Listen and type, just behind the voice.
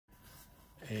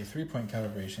a 3-point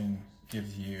calibration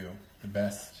gives you the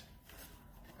best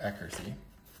accuracy,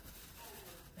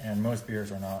 and most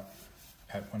beers are not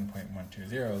at 1.120,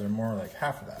 they're more like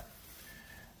half of that.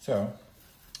 So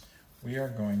we are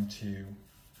going to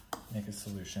make a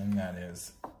solution that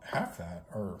is half that,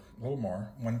 or a little more,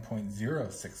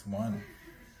 1.061,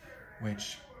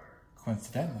 which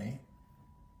coincidentally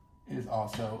is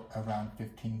also around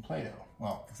 15 Plato.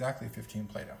 Well, exactly 15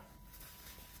 Plato.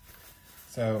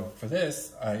 So for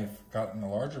this, I've gotten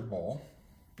a larger bowl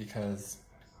because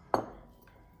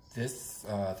this,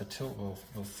 the tilt will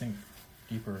sink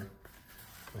deeper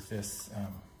with this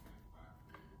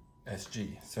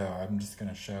SG. So I'm just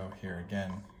gonna show here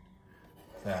again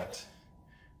that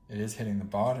it is hitting the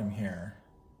bottom here.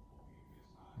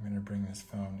 I'm gonna bring this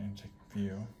phone into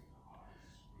view.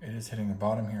 It is hitting the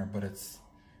bottom here, but it's,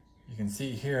 you can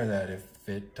see here that if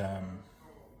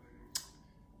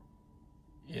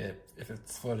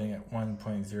it's floating at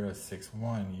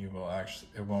 1.061, you will actually,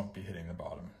 it won't be hitting the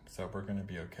bottom. So we're gonna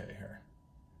be okay here.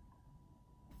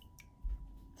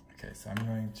 Okay, so I'm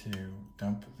going to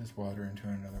dump this water into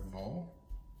another bowl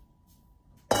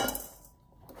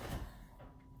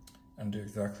and do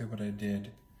exactly what I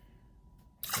did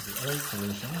for the other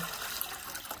solution,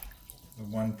 the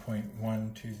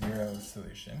 1.120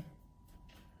 solution.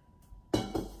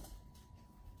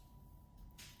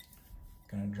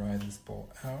 Gonna dry this bowl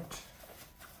out.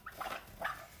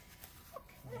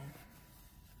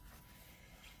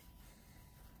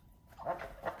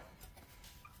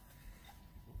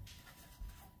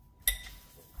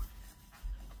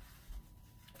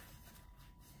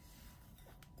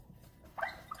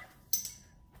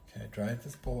 Okay, dried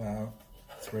this bowl out.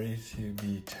 It's ready to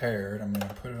be tared. I'm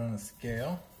gonna put it on a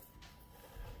scale.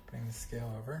 Bring the scale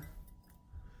over.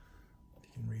 If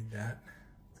you can read that,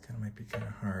 it might be kind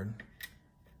of hard.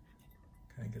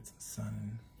 Kind of get some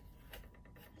sun.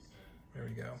 There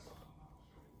we go.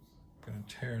 I'm gonna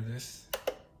tear this.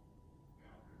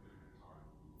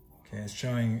 Okay, it's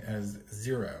showing as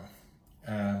 0.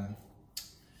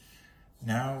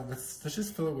 Now let's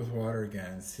just fill it with water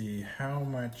again and see how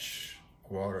much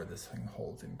water this thing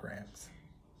holds in grams.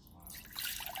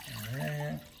 All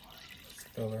right, let's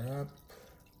fill her up.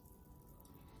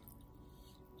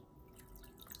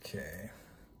 Okay.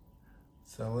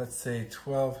 So let's say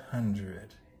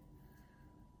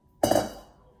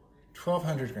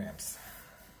 1,200 grams.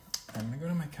 I'm gonna go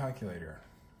to my calculator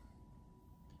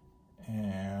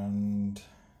and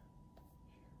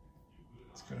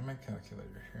let's go to my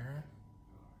calculator here.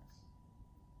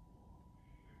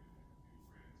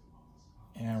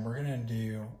 And we're gonna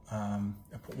do a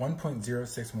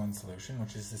 1.061 solution,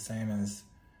 which is the same as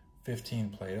 15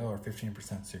 Plato or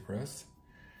 15% sucrose.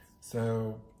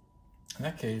 So in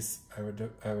that case, I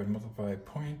would multiply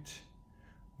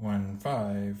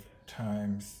 0.15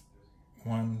 times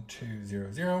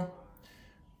 1200,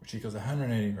 which equals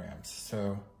 180 grams.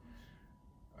 So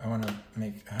I want to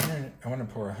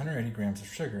pour 180 grams of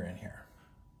sugar in here.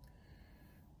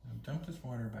 I'll dump this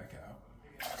water back out.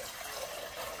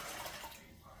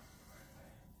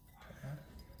 Okay.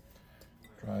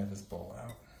 Dry this bowl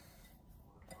out.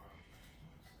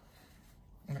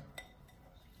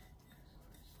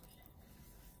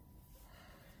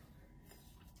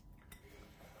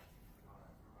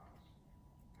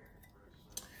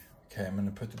 Okay, I'm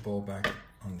gonna put the bowl back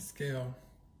on the scale.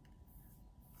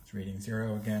 It's reading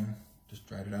 0 again, just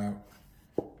dried it out.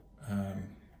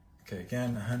 Okay,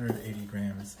 again, 180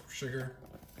 grams of sugar.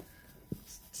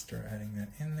 Let's start adding that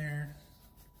in there.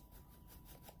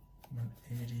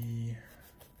 180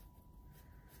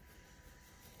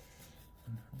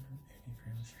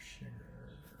 grams of sugar.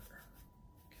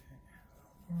 Okay,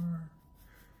 a little more.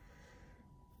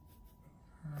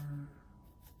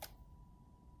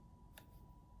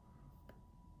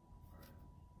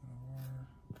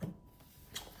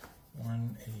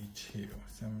 182.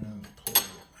 So I'm going to pull it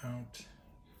out.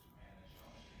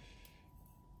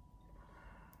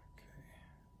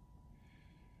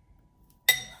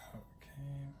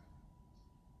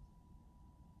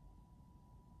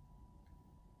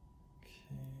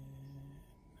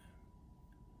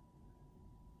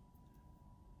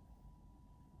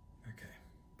 Okay.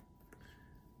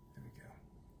 There we go.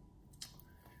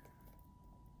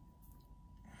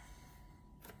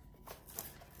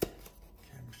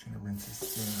 Okay, I'm just going to rinse this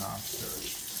thing off so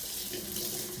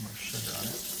there's more sugar on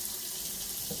it.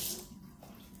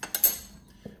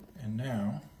 And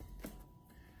now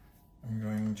I'm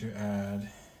going to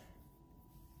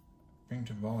bring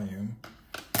to volume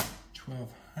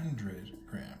 1,200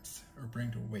 grams, or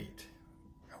bring to weight,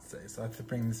 I'll say. So I have to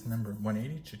bring this number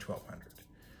 180 to 1,200.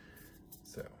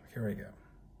 So here I go.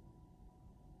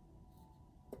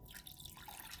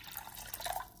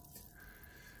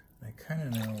 kind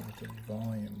of know what the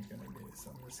volume is going to be, so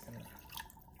I'm just going to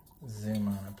zoom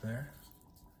on up there.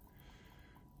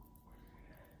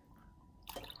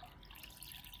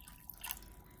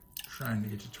 Trying to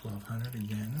get to 1200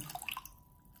 again.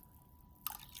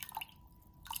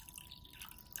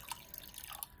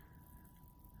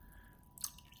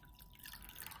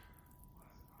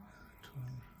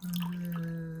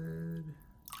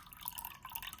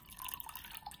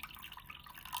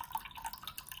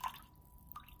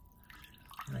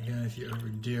 Again, if you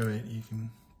overdo it, you can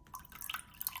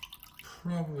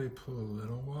probably pull a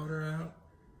little water out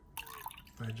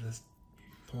by just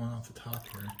pulling off the top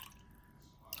here.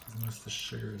 Because most of the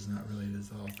sugar is not really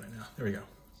dissolved right now. There we go.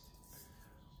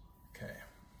 Okay,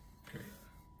 great.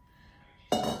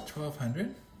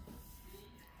 1200.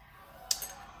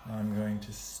 Now I'm going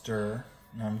to stir.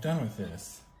 Now I'm done with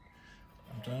this.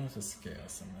 I'm done with the scale,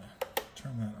 so I'm going to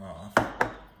turn that off.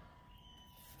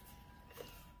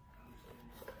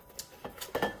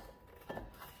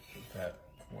 That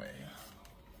way.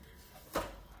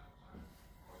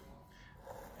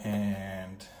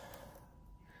 And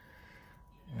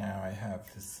now I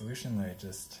have this solution that I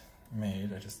just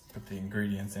made. I just put the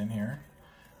ingredients in here.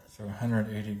 So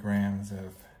 180 grams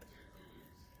of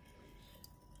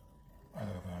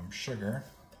sugar,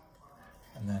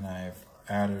 and then I've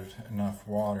added enough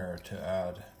water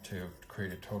to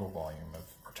create a total volume of,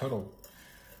 or total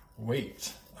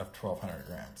weight of 1,200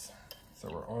 grams. So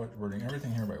we're doing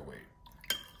everything here by weight.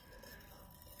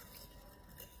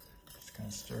 Just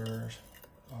gonna stir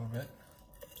a little bit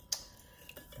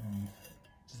and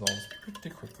dissolves pretty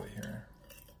quickly here.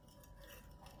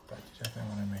 But you definitely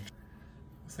want to make sure.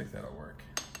 Looks like that'll work.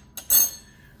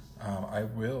 I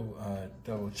will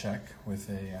double check with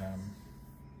a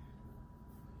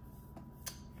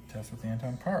test with the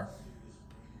Anton Par.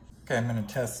 Okay, I'm going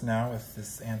to test now with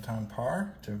this Anton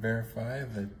Par to verify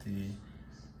that the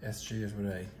SG is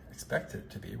what I expect it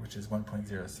to be, which is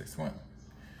 1.061.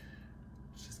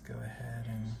 Let's just go ahead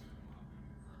and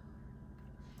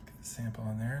get the sample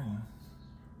in there and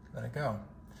let it go.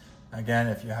 Again,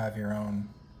 if you have your own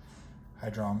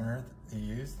hydrometer that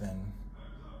you use, then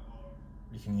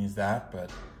you can use that, but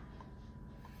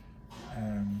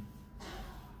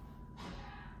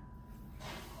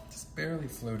just barely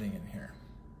floating in here.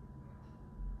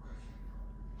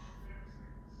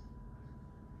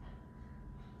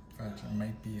 But it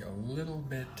might be a little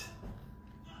bit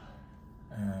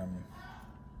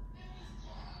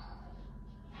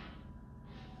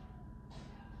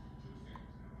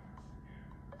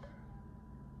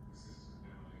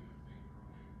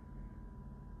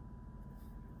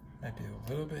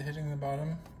hitting the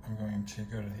bottom. I'm going to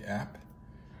go to the app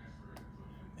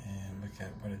and look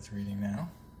at what it's reading now.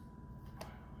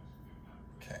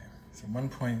 Okay, so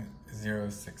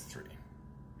 1.063.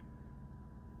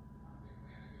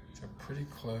 So pretty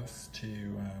close to,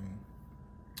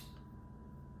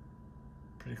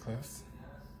 pretty close.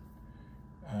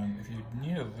 If you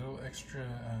need a little extra,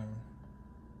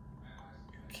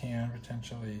 you can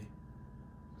potentially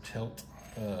tilt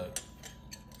the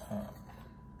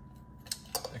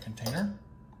container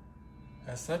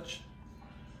as such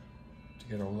to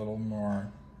get a little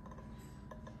more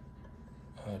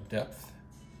depth.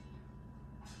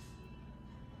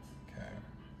 Okay.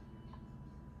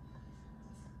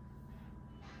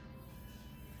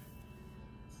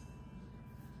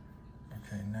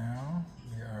 Okay, now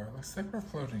we are, looks like we're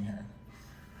floating here.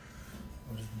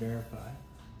 We'll just verify.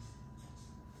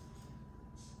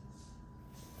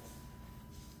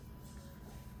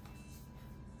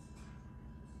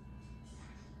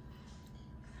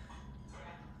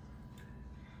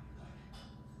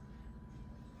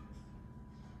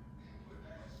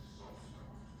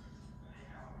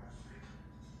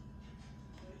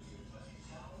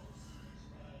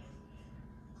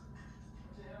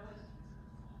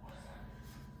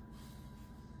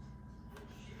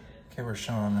 Okay, we're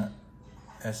showing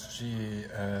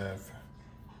SG of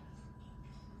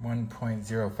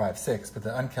 1.056, but the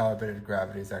uncalibrated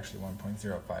gravity is actually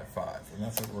 1.055, and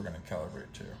that's what we're going to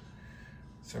calibrate to.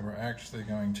 So we're actually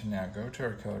going to now go to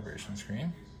our calibration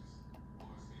screen,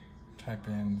 type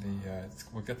in the,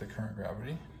 we'll get the current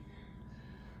gravity,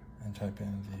 and type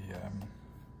in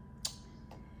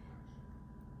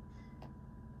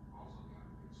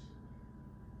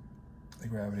the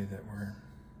gravity that we're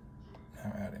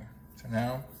now adding. So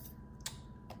now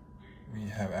we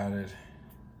have added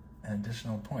an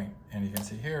additional point, and you can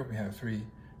see here we have 3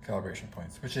 calibration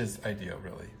points, which is ideal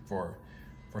really for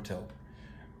tilt.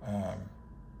 And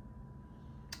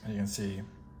you can see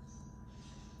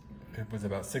it was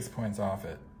about 6 points off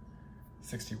at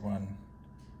 61,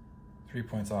 3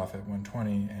 points off at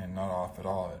 120, and not off at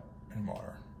all in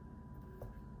water.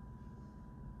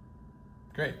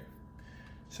 Great.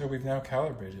 So we've now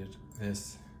calibrated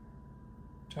this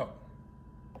tilt.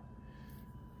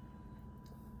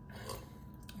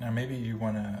 Now maybe you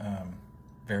want to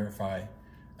verify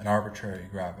an arbitrary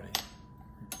gravity.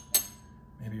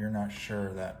 Maybe you're not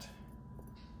sure that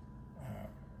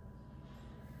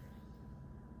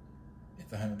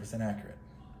it's 100% accurate.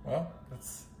 Well,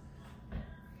 let's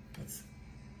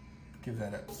give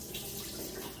that a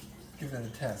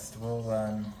test. We'll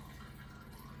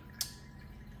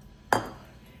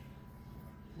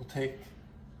take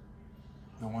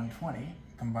the 120,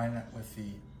 combine it with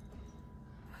the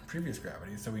previous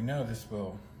gravity, so we know this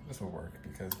will work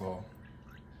because we're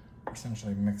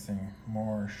essentially mixing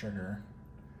more sugar.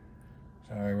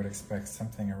 So I would expect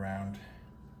something around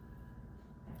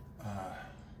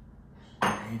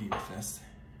 80 with this,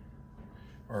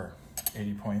 or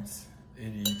 80 points,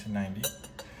 80 to 90.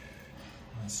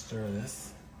 Let's stir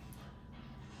this.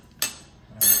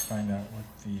 Let's find out what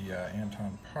the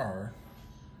Anton par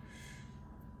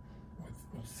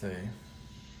would say.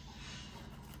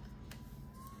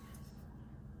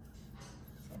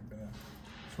 So I'm gonna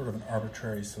sort of an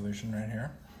arbitrary solution right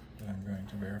here that I'm going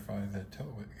to verify the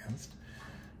tilt against.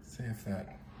 See if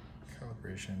that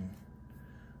calibration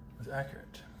was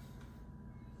accurate.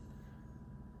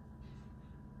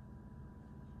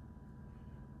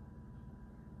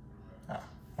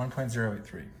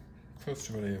 1.083, close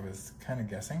to what I was kind of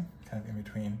guessing, kind of in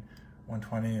between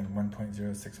 120 and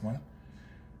 1.061,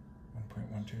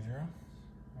 1.120,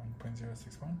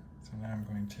 1.061. So now I'm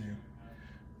going to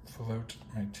float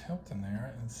my tilt in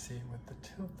there and see what the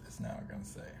tilt is now going to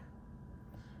say.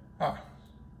 Let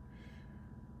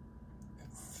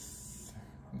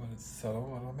it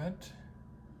settle a little bit.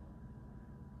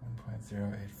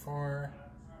 1.084.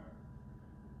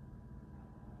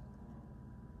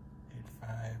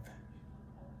 85.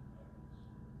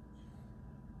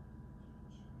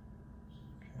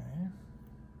 Okay.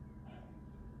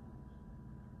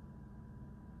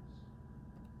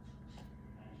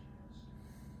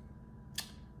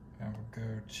 Now we'll go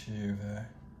to the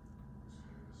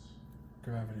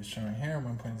gravity showing here,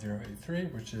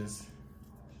 1.083, which is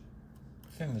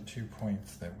within the 2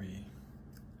 points that we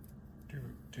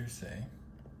do say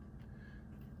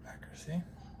accuracy.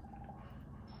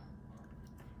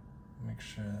 Make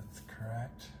sure that's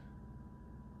correct.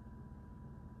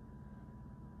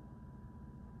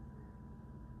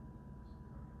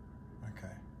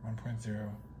 Okay,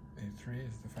 1.083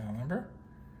 is the final number,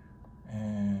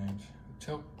 and the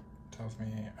tilt tells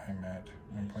me I'm at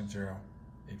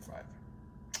 1.085.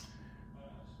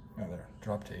 No, there,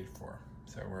 dropped to 84,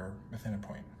 so we're within a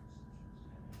point.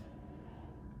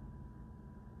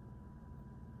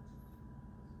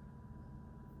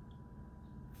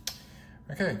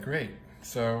 Okay, great.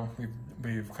 So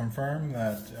we've confirmed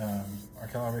that our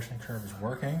calibration curve is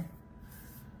working,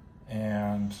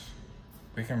 and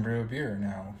we can brew a beer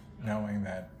now, knowing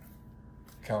that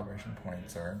calibration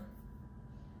points are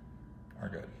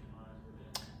good.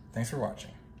 Thanks for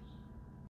watching.